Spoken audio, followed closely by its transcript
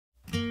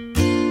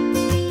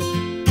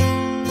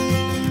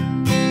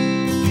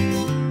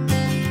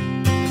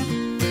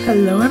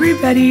Hello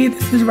everybody,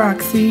 this is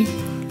Roxy,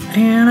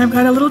 and I've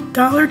got a little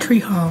Dollar Tree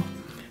haul.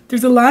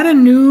 There's a lot of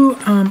new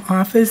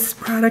office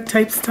product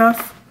type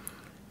stuff,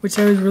 which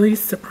I was really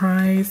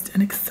surprised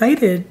and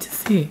excited to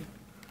see.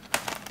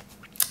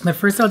 But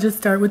first I'll just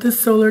start with the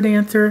Solar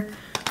Dancer.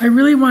 I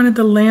really wanted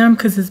the lamb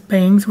because his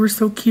bangs were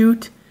so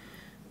cute.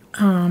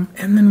 And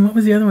then what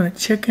was the other one? A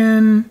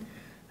chicken.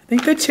 I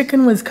think the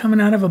chicken was coming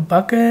out of a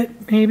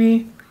bucket,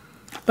 maybe.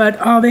 But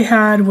all they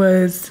had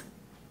was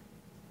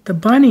the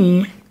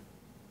bunny.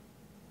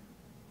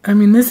 I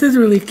mean, this is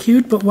really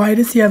cute, but why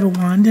does he have a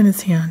wand in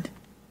his hand?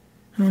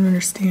 I don't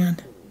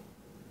understand.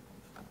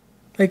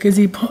 Like, is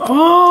he...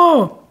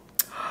 Oh!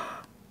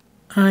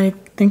 I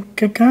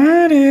think I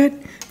got it.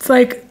 It's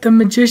like the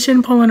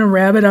magician pulling a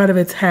rabbit out of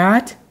its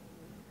hat.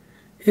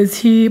 Is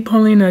he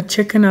pulling a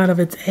chicken out of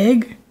its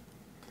egg?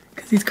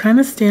 Because he's kind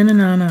of standing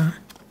on a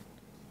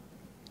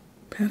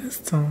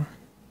pedestal.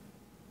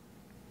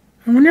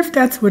 I wonder if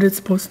that's what it's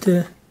supposed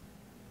to...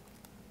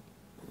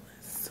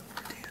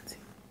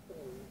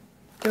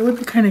 That would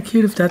be kind of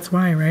cute if that's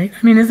why, right?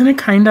 I mean, isn't it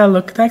kind of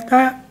look like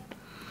that?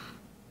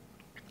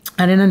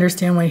 I didn't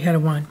understand why he had a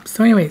wand.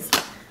 So anyways,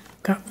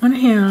 got one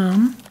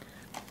ham.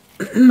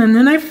 And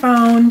then I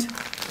found,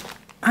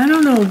 I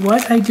don't know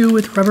what I do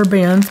with rubber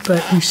bands,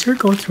 but we sure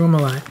go through them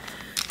a lot.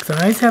 So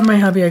I always have my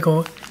hubby, I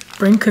go,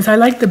 because I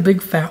like the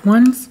big fat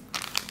ones.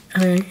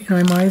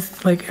 I'm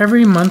always, like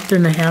every month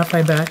and a half,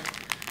 I bet,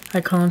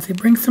 I call and say,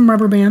 bring some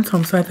rubber bands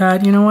home. So I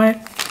thought, you know what?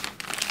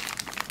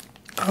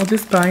 I'll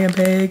just buy a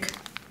bag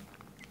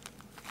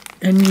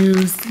and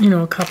use,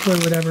 a couple or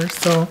whatever.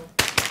 So,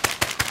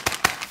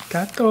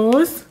 got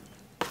those.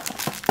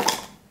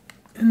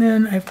 And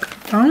then I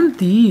found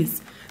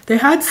these. They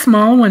had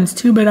small ones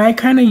too, but I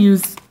kind of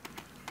use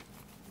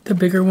the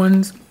bigger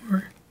ones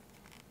more.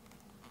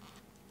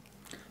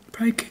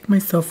 Probably kick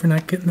myself for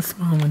not getting the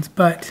small ones,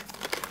 but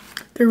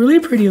they're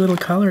really pretty little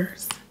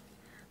colors.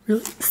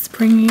 Really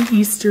springy,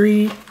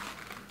 Eastery.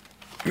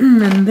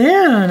 And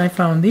then I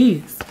found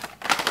these.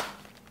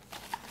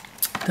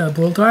 The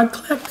Bulldog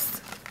clips.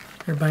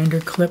 They're binder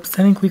clips.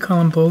 I think we call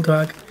them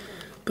Bulldog.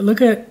 But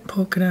look at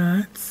polka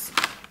dots.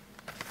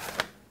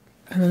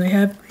 And then they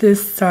have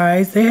this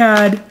size. They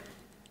had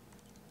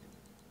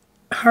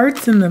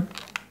hearts in the,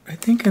 I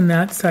think in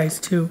that size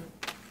too.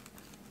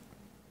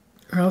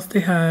 Or else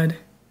they had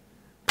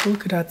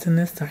polka dots in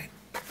this side.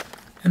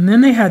 And then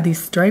they had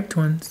these striped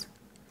ones.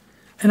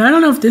 And I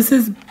don't know if this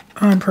is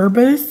on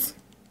purpose,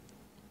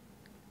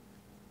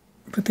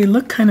 but they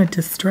look kind of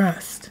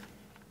distressed.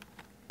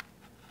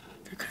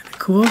 They're kind of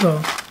cool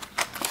though.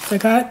 So I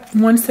got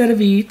one set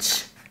of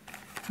each.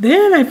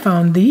 Then I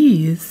found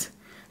these.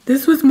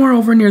 This was more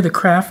over near the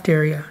craft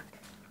area.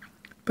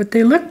 But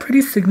they look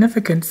pretty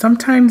significant.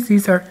 Sometimes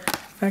these are, in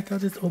fact, I'll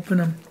just open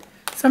them.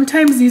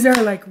 Sometimes these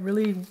are like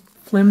really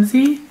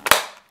flimsy.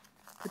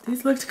 But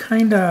these looked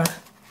kind of,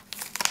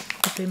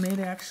 like they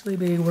may actually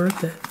be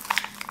worth it.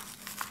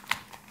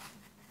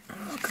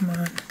 Oh, come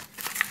on.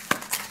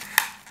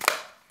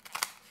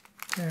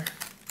 There.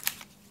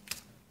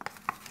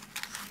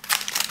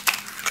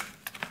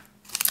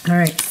 All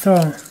right, so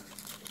I'll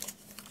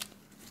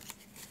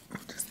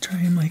just try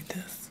them like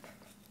this.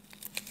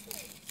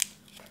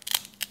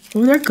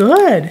 Oh, they're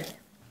good. I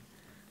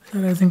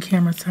thought I was in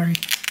camera, sorry.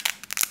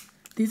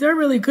 These are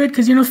really good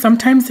because,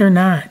 sometimes they're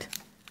not.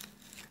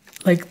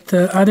 Like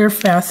the other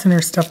fastener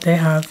stuff they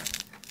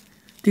have.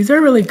 These are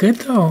really good,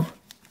 though.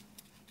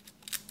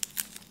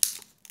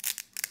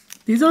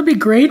 These will be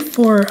great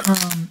for,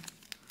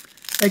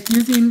 like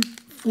using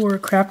for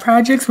craft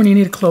projects when you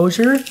need a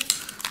closure.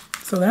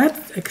 So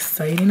that's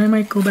exciting. I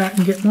might go back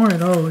and get more of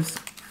those.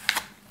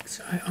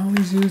 So I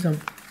always use them.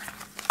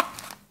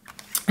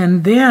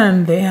 And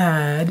then they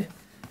had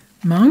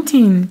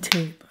mounting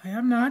tape. I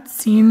have not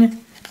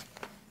seen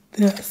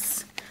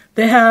this.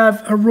 They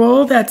have a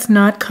roll that's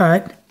not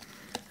cut.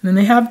 And then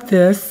they have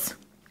this.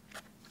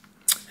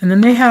 And then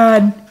they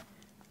had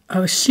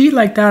a sheet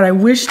like that. I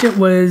wished it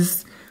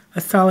was a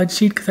solid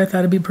sheet because I thought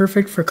it'd be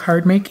perfect for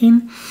card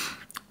making.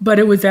 But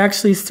it was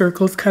actually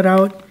circles cut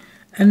out.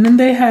 And then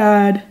they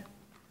had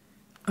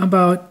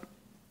about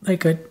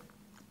like a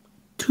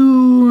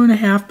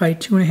 2.5 by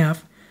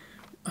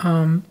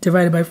 2.5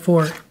 divided by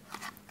 4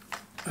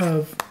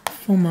 of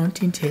full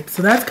mounting tape.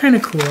 So that's kind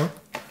of cool.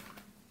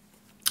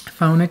 I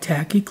found a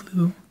tacky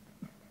glue.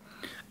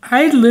 I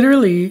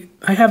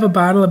have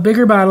a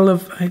bigger bottle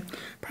of,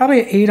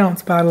 probably an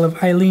 8-ounce bottle of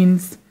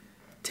Eileen's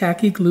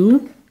tacky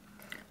glue.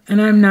 And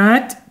I'm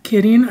not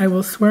kidding. I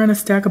will swear on a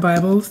stack of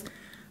Bibles.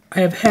 I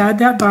have had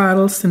that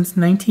bottle since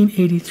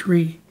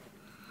 1983.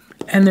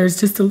 And there's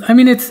just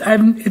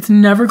it's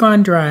never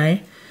gone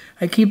dry.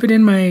 I keep it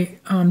in my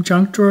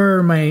junk drawer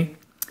or my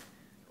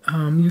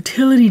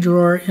utility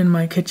drawer in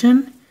my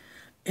kitchen.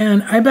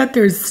 And I bet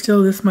there's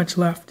still this much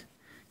left.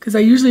 Because I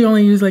usually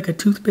only use like a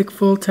toothpick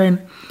full time.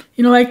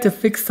 Like to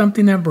fix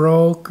something that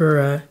broke or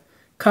a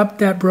cup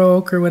that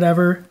broke or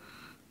whatever.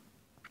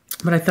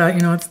 But I thought,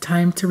 it's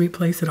time to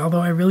replace it. Although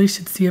I really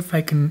should see if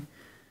I can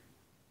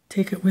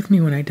take it with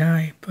me when I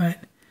die. But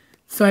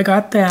so I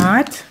got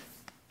that.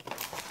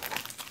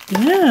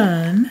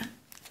 then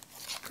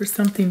for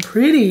something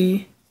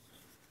pretty,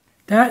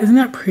 isn't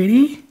that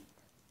pretty?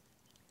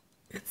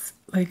 It's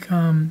like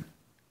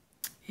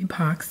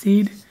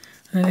epoxied,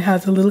 and it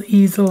has a little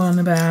easel on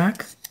the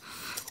back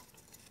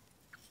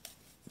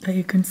that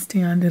you can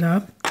stand it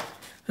up.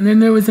 And then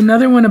there was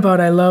another one about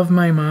I love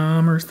my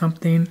mom or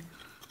something,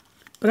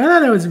 but I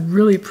thought that was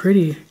really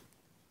pretty.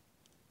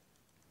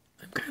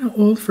 I'm kind of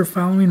old for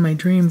following my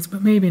dreams,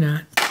 but maybe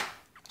not.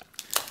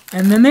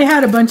 And then they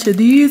had a bunch of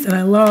these, and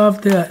I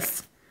love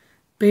this.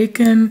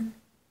 Bacon,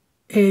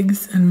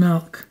 eggs, and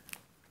milk.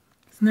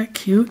 Isn't that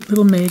cute?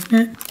 Little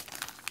magnet.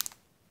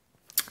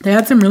 They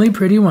had some really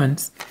pretty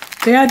ones.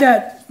 They had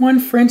that one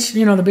French,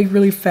 you know, the big,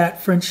 really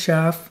fat French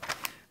chef.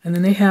 And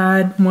then they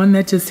had one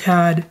that just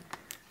had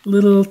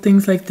little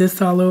things like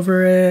this all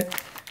over it.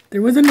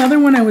 There was another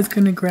one I was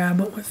going to grab.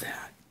 What was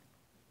that?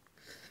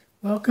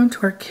 Welcome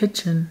to our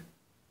kitchen.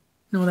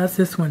 No, that's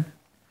this one.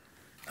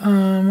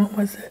 What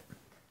was it?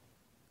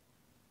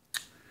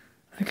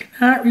 I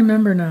cannot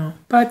remember now.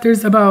 But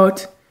there's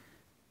about,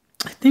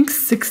 I think,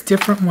 6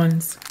 different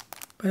ones.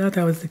 But I thought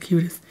that was the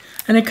cutest.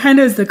 And it kind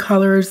of is the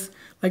colors.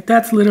 Like,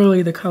 that's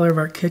literally the color of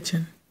our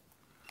kitchen.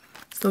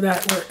 So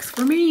that works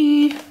for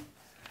me.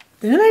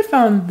 Then I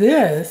found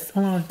this.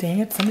 Oh, dang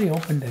it. Somebody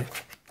opened it.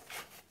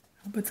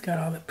 I hope it's got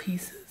all the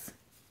pieces.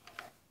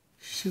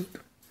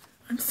 Shoot.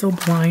 I'm so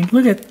blind.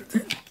 Look at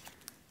it.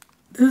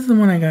 This is the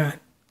one I got.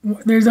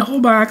 There's a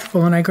whole box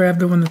full, and I grabbed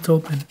the one that's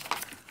open.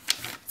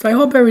 So I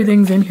hope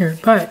everything's in here.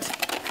 But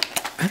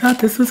I thought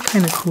this was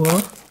kind of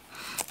cool.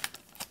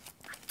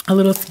 A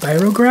little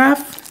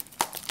spirograph.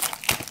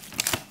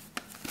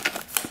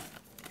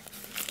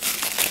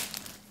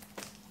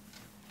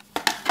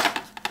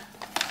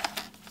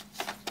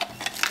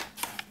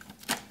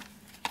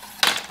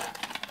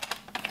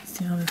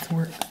 See how this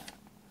works.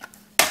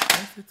 I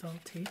guess it's all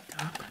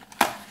taped up.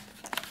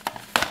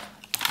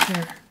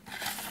 There.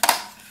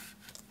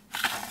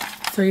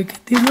 So you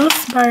get these little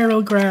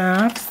spiral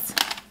graphs.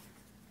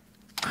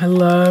 I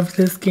love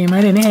this game.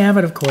 I didn't have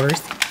it, of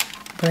course,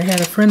 but I had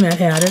a friend that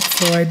had it,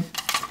 so I'd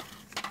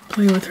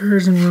play with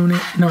hers and ruin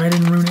it. No, I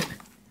didn't ruin it.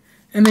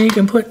 And then you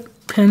can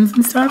put pens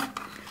and stuff.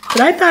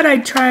 But I thought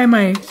I'd try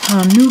my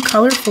new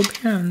colorful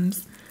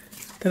pens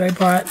that I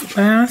bought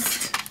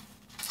last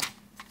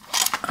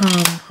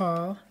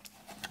haul.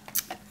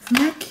 Isn't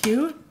that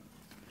cute?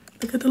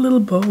 Look at the little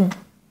bow.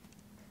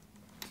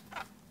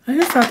 I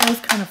just thought that was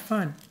kind of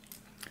fun.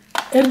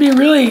 It'd be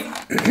really,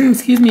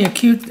 excuse me, a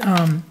cute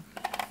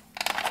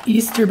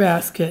Easter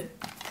basket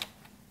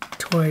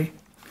toy.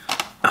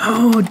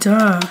 Oh,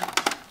 duh.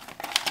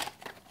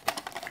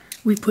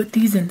 We put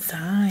these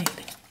inside.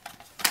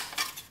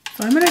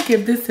 So I'm going to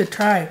give this a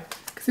try.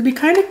 Because it'd be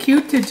kind of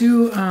cute to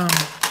do,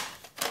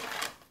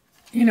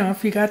 you know,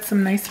 if you got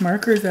some nice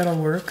markers, that'll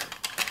work.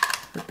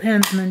 Or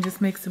pens, and then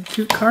just make some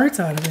cute cards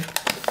out of it.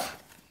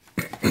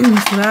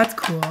 So that's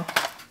cool.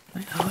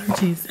 My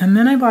allergies. And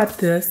then I bought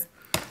this.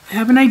 I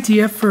have an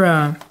idea for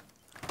a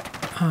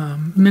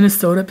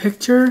Minnesota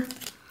picture.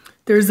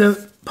 There's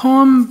a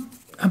poem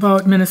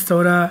about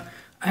Minnesota.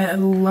 I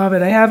love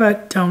it. I have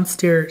it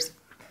downstairs.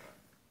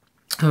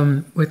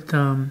 With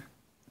a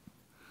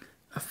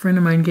friend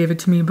of mine gave it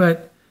to me,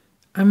 but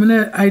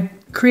I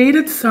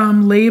created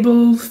some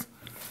labels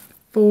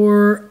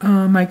for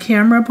my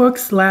camera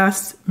books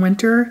last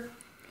winter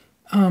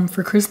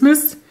for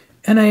Christmas,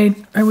 and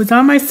I was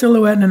on my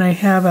Silhouette, and I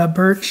have a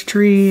birch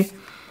tree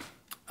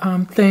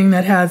thing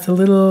that has a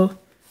little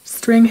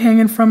string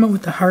hanging from it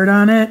with the heart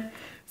on it.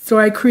 So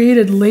I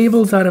created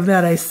labels out of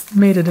that. I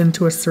made it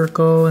into a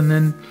circle and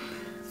then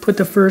put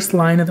the first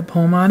line of the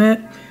poem on it.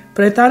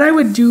 But I thought I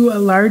would do a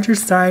larger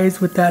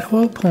size with that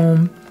whole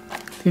poem,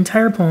 the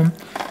entire poem,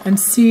 and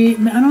see.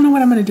 I don't know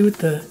what I'm going to do with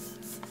the...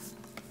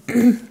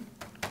 I'm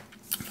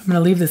going to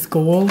leave this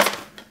gold.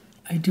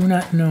 I do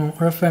not know.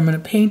 Or if I'm going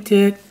to paint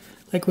it,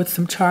 like with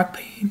some chalk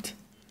paint.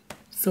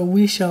 So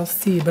we shall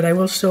see. But I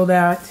will show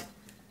that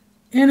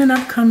in an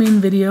upcoming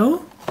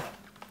video.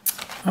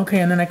 Okay,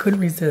 and then I couldn't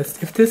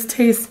resist. If this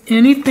tastes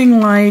anything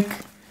like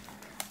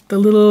the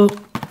little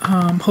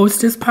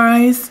Hostess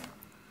pies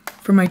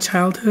from my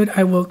childhood,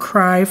 I will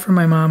cry for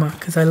my mama,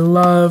 because I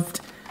loved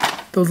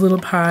those little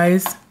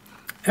pies.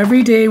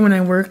 Every day when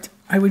I worked,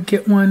 I would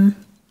get one.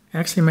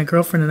 Actually, my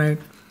girlfriend and I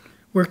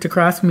worked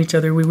across from each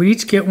other. We would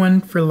each get one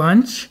for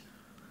lunch,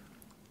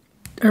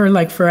 or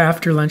like for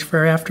after lunch, for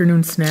our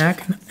afternoon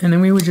snack. And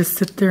then we would just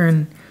sit there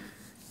and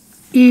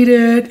eat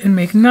it and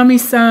make nummy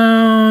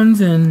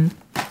sounds. And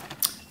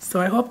so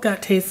I hope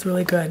that tastes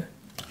really good.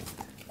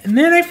 And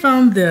then I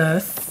found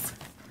this.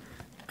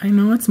 I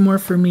know it's more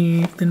for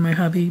me than my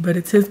hubby, but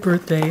it's his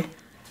birthday.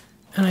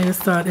 And I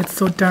just thought it's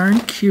so darn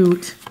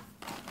cute.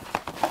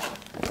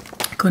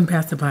 I couldn't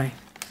pass it by.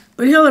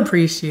 But he'll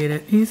appreciate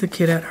it. He's a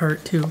kid at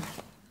heart too.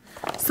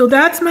 So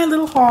that's my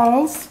little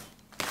hauls.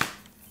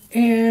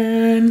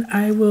 And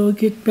I will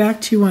get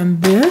back to you on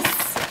this,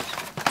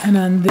 and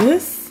on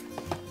this,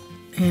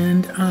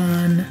 and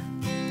on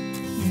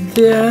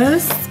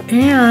this,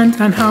 and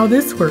on how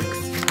this works.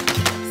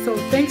 So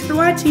thanks for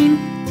watching.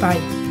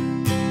 Bye.